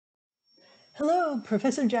Hello,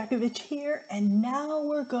 Professor Jakovich here, and now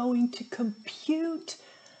we're going to compute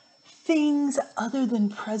things other than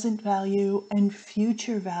present value and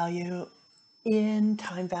future value in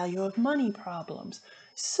time value of money problems.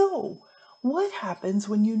 So, what happens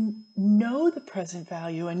when you know the present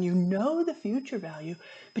value and you know the future value,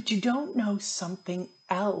 but you don't know something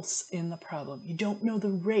else in the problem? You don't know the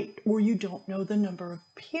rate, or you don't know the number of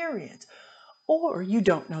periods, or you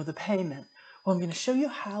don't know the payment. Well, I'm going to show you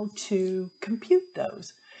how to compute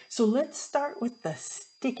those. So let's start with the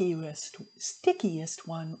stickiest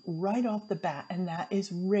one right off the bat, and that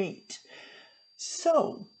is rate.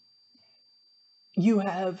 So you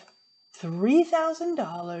have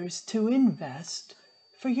 $3,000 to invest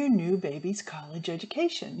for your new baby's college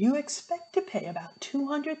education. You expect to pay about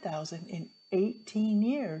 $200,000 in 18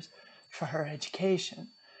 years for her education.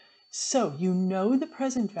 So you know the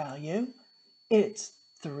present value. It's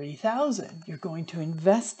 3,000. You're going to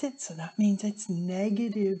invest it, so that means it's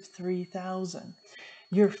negative 3,000.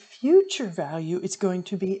 Your future value is going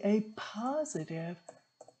to be a positive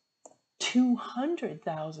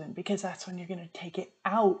 200,000 because that's when you're going to take it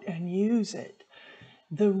out and use it.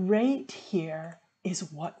 The rate here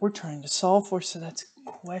is what we're trying to solve for, so that's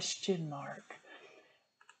question mark.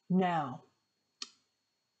 Now,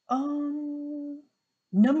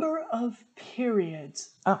 number of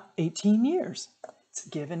periods, 18 years. It's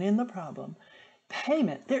given in the problem.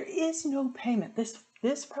 Payment, there is no payment.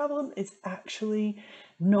 This problem is actually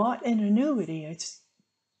not an annuity. It's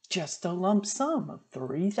just a lump sum of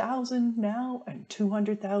 3,000 now and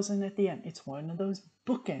 200,000 at the end. It's one of those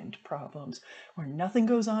bookend problems where nothing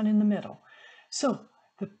goes on in the middle. So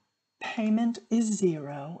the payment is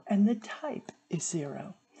 0 and the type is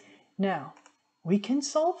 0. Now, we can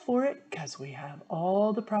solve for it because we have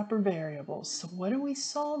all the proper variables. So what are we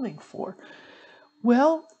solving for?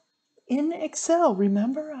 Well, in Excel,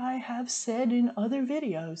 remember I have said in other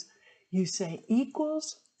videos, you say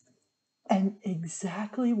equals and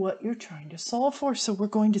exactly what you're trying to solve for. So we're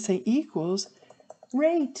going to say equals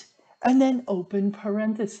rate and then open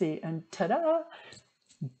parenthesis, and ta-da,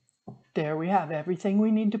 there we have everything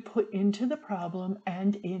we need to put into the problem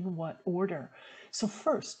and in what order. So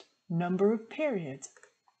first, number of periods,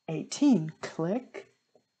 18, click,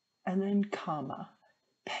 and then comma.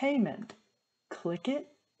 Payment, click it,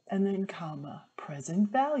 and then comma. Present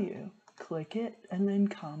value, click it, and then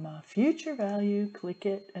comma. Future value, click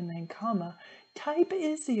it, and then comma. Type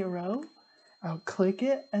is 0, I'll click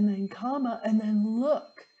it, and then comma, and then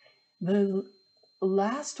look. The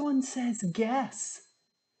last one says guess.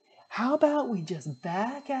 How about we just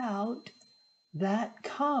back out that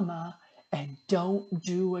comma and don't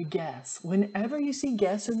do a guess? Whenever you see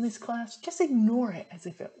guess in this class, just ignore it as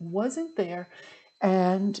if it wasn't there,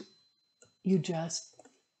 and you just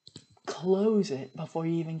close it before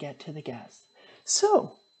you even get to the guess.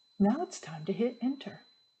 So now it's time to hit enter.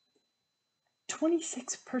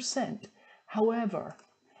 26%. However,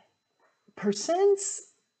 percents,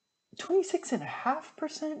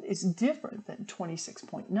 26.5% is different than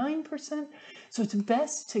 26.9%. So it's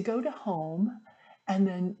best to go to home and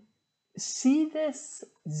then see this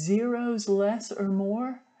zeros less or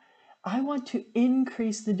more. I want to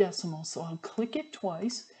increase the decimal, so I'll click it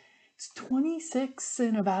twice. It's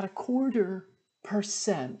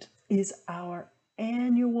 26.25% is our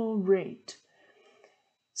annual rate.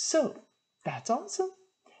 So that's awesome.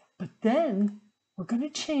 But then we're going to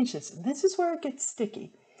change this, and this is where it gets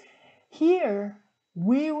sticky. Here,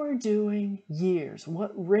 we were doing years.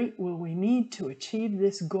 What rate will we need to achieve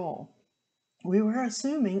this goal? We were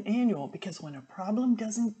assuming annual because when a problem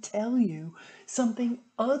doesn't tell you something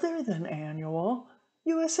other than annual,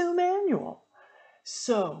 you assume annual.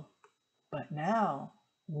 So, but now,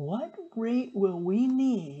 what rate will we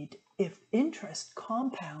need if interest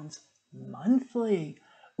compounds monthly?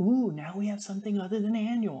 Ooh, now we have something other than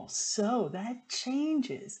annual. So that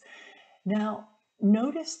changes. Now,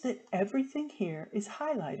 notice that everything here is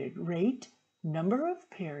highlighted: rate, number of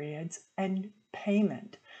periods, and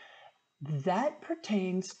payment. That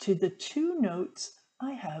pertains to the two notes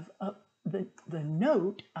I have up, the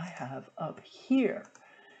note I have up here.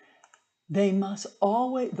 They must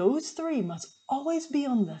always, those three must always be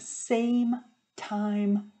on the same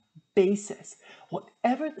time basis.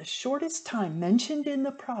 Whatever the shortest time mentioned in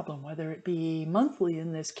the problem, whether it be monthly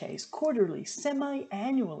in this case, quarterly,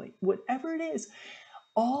 semi-annually, whatever it is,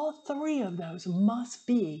 all three of those must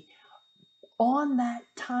be on that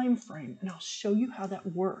time frame, and I'll show you how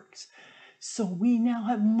that works. So we now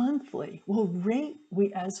have monthly. Well, rate,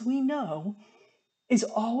 as we know, is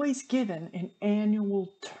always given in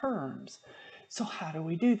annual terms. So how do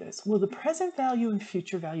we do this? Well, the present value and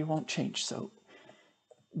future value won't change. So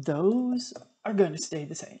those are going to stay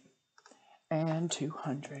the same. And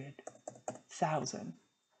 200,000.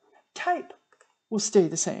 Type will stay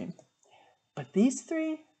the same. But these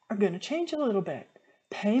three are going to change a little bit.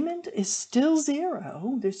 Payment is still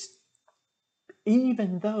 0.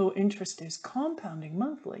 Even though interest is compounding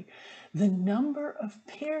monthly, the number of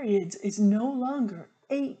periods is no longer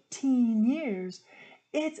 18 years.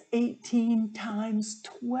 It's 18 times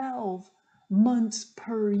 12 months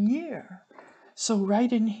per year. So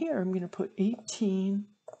right in here, I'm going to put 18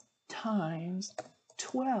 times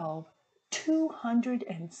 12,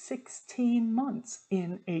 216 months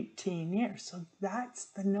in 18 years. So that's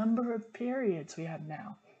the number of periods we have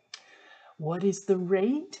now. What is the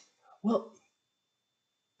rate? Well,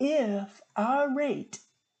 if our rate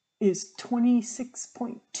is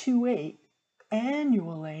 26.28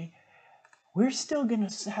 annually, we're going to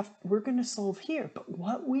solve here, but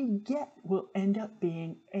what we get will end up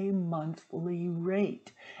being a monthly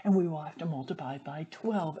rate, and we will have to multiply by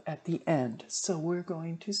 12 at the end. So we're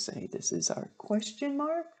going to say this is our question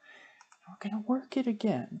mark. We're going to work it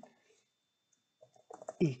again.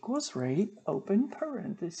 Equals rate, open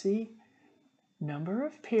parenthesis, number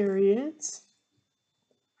of periods,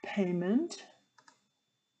 payment,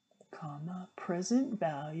 comma, present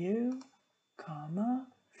value, comma,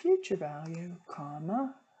 future value,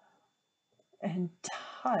 comma, and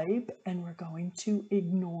type, and we're going to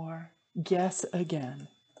ignore guess again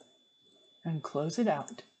and close it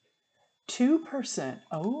out. 2%.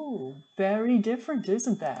 Oh, very different,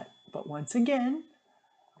 isn't that? But once again,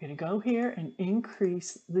 we're going to go here and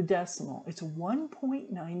increase the decimal. It's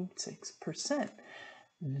 1.96%.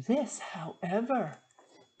 This, however,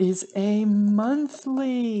 is a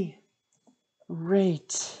monthly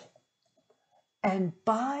rate. And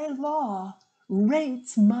by law,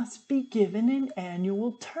 rates must be given in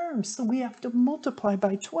annual terms. So we have to multiply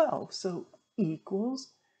by 12. So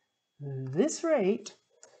equals this rate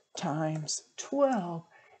times 12.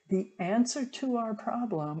 The answer to our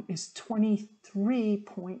problem is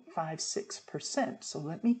 23.56%. So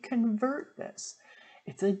let me convert this.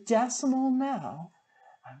 It's a decimal now.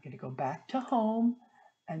 I'm going to go back to home,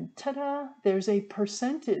 and ta-da, there's a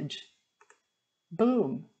percentage.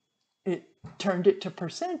 Boom. It turned it to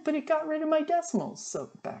percent, but it got rid of my decimals. So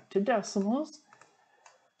back to decimals,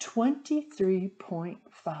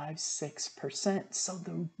 23.56%. So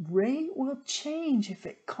the rate will change if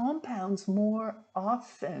it compounds more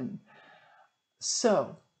often.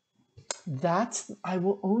 So I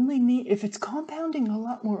will only need, if it's compounding a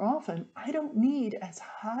lot more often, I don't need as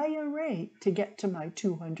high a rate to get to my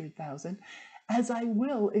 200,000 as I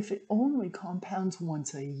will if it only compounds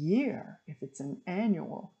once a year, if it's an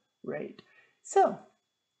annual rate. So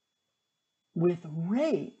with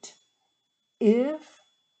rate, if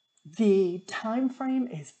the time frame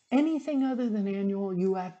is anything other than annual,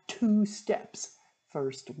 you have 2 steps.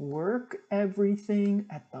 First, work everything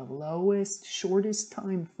at the lowest, shortest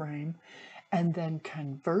time frame, and then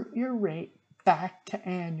convert your rate back to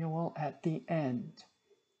annual at the end.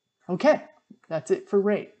 Okay, that's it for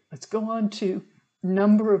rate. Let's go on to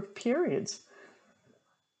number of periods.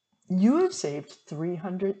 You have saved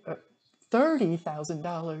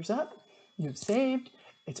 $30,000 up. You've saved.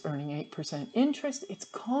 It's earning 8% interest. It's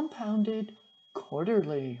compounded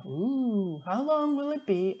quarterly. Ooh, how long will it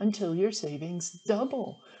be until your savings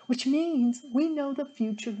double? Which means we know the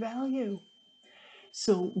future value.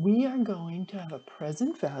 So we are going to have a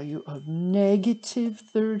present value of negative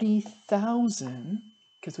 30,000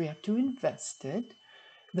 because we have to invest it.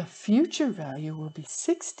 The future value will be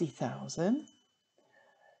 60,000.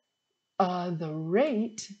 The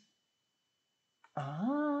rate,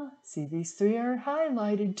 see, these 3 are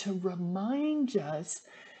highlighted to remind us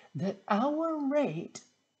that our rate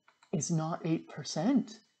is not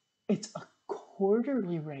 8%. It's a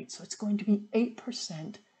quarterly rate. So it's going to be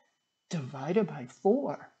 8% divided by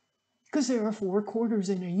 4. Because there are 4 quarters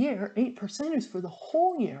in a year, 8% is for the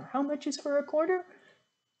whole year. How much is for a quarter?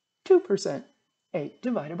 2%. 8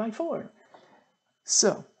 divided by 4.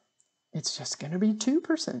 So it's just going to be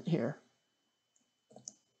 2% here.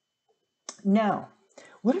 Now,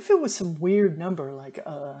 what if it was some weird number like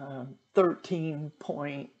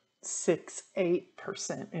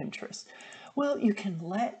 13.68% interest? Well, you can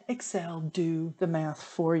let Excel do the math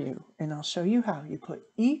for you, and I'll show you how. You put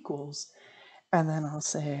equals, and then I'll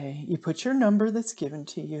say you put your number that's given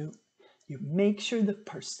to you. You make sure the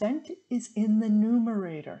percent is in the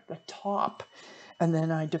numerator, the top, and then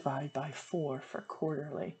I divide by 4 for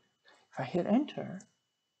quarterly. If I hit enter,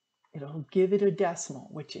 it'll give it a decimal,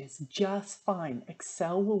 which is just fine.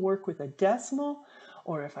 Excel will work with a decimal,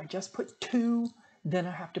 or if I just put 2, then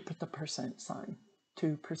I have to put the percent sign,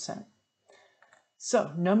 2%.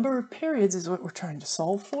 So number of periods is what we're trying to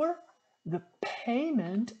solve for. The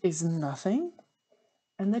payment is nothing,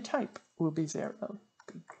 and the type will be 0.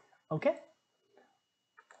 Okay?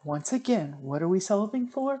 Once again, what are we solving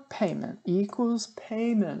for? Payment equals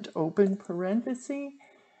payment, open parenthesis.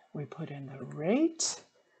 We put in the rate,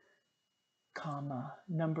 comma,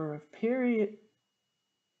 number of period.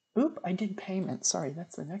 Oop, I did payment. Sorry,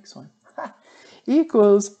 that's the next one.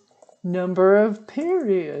 Equals number of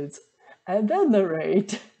periods. And then the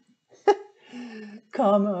rate,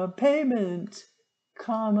 comma, payment,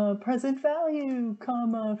 comma, present value,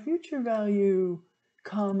 comma, future value,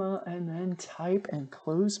 comma, and then type and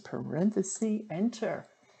close parenthesis, enter.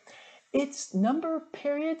 Its number of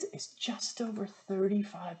periods is just over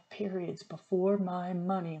 35 periods before my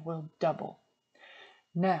money will double.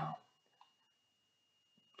 Now,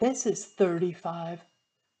 this is 35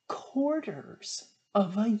 quarters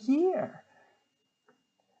of a year.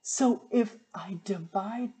 So if I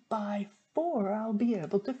divide by 4, I'll be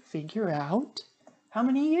able to figure out how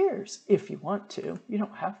many years, if you want to. You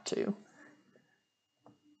don't have to.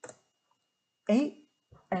 8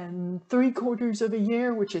 3/4 of a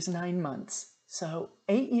year, which is 9 months. So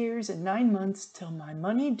 8 years and 9 months till my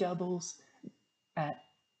money doubles at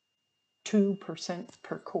 2%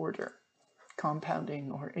 per quarter,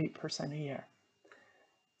 compounding, or 8% a year.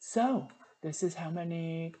 So this is how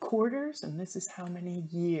many quarters, and this is how many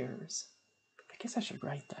years. I guess I should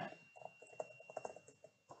write that.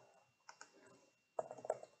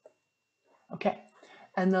 Okay,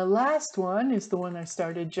 and the last one is the one I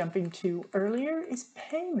started jumping to earlier, is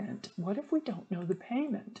payment. What if we don't know the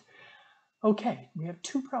payment? Okay, we have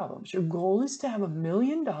 2 problems. Your goal is to have $1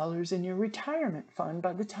 million in your retirement fund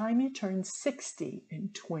by the time you turn 60 in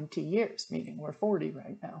 20 years, meaning we're 40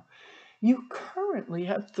 right now. You currently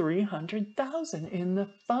have $300,000 in the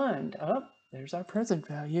fund. Oh, there's our present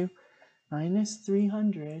value, minus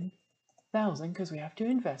 $300,000 because we have to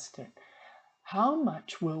invest it. How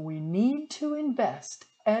much will we need to invest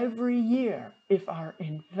every year if our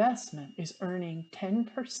investment is earning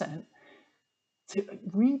 10% to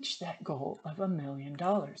reach that goal of $1 million?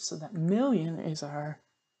 So that million is our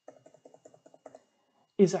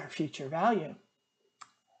future value.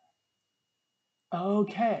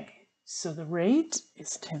 Okay, so the rate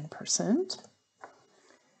is 10%.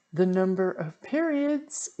 The number of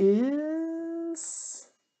periods is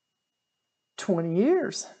 20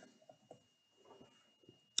 years.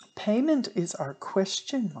 Payment is our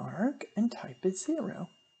question mark, and type is 0.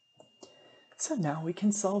 So now we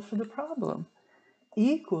can solve for the problem.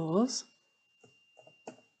 Equals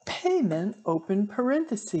payment, open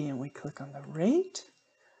parenthesis, and we click on the rate,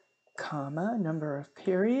 comma, number of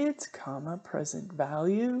periods, comma, present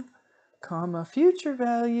value, comma, future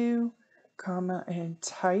value, comma, and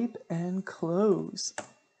type and close.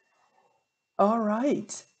 All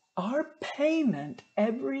right, our payment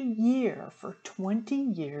every year for 20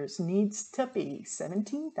 years needs to be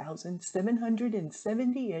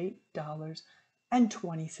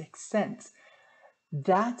 $17,778.26.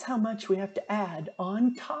 That's how much we have to add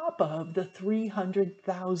on top of the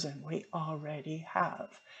 $300,000 we already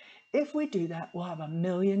have. If we do that, we'll have $1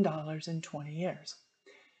 million in 20 years.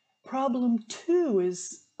 Problem 2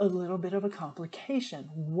 is a little bit of a complication.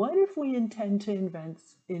 What if we intend to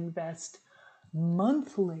invest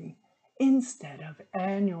monthly instead of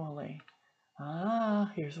annually?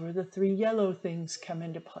 Here's where the 3 yellow things come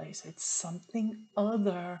into place. It's something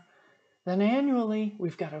other than annually.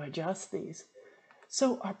 We've got to adjust these.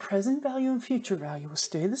 So our present value and future value will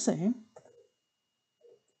stay the same.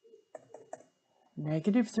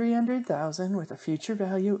 Negative 300,000 with a future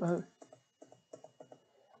value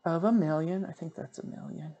of $1 million. I think that's $1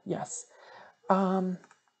 million. Yes.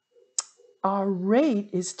 Our rate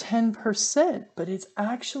is 10%, but it's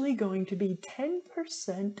actually going to be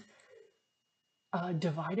 10%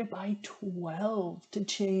 divided by 12 to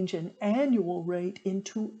change an annual rate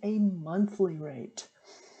into a monthly rate.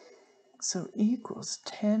 So equals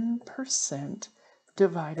 10%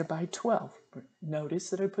 divided by 12. Notice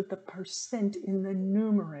that I put the percent in the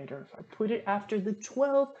numerator. If I put it after the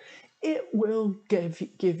 12, it will give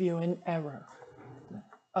you an error.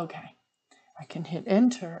 Okay, I can hit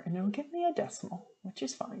enter and it will give me a decimal, which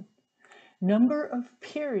is fine. Number of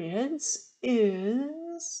periods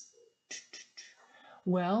is,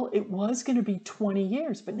 well, it was going to be 20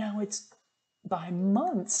 years, but now it's by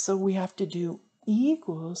months, so we have to do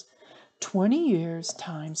equals 20 years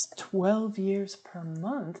times 12 years per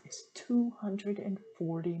month is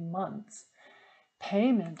 240 months.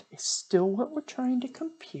 Payment is still what we're trying to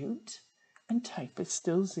compute, and type is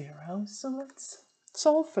still 0, so let's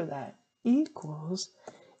solve for that. Equals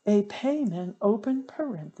a payment, open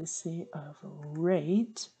parenthesis, of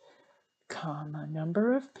rate, comma,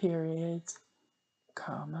 number of periods,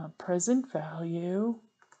 comma, present value,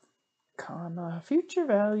 comma, future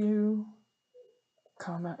value,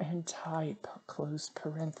 comma, and type, close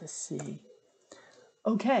parenthesis.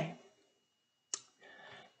 Okay,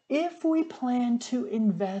 if we plan to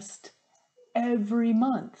invest every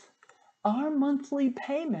month, our monthly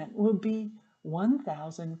payment will be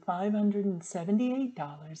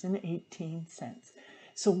 $1,578.18.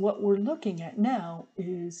 So what we're looking at now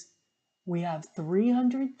is we have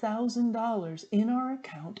 $300,000 in our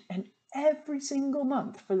account, and every single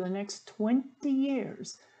month for the next 20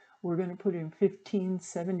 years, we're going to put in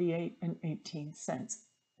 $1,578.18.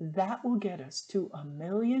 That will get us to $1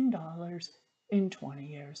 million in 20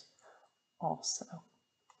 years also.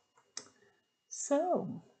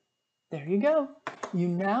 So there you go. You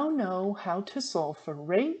now know how to solve for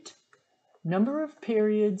rate, number of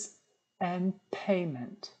periods, and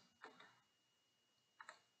payment.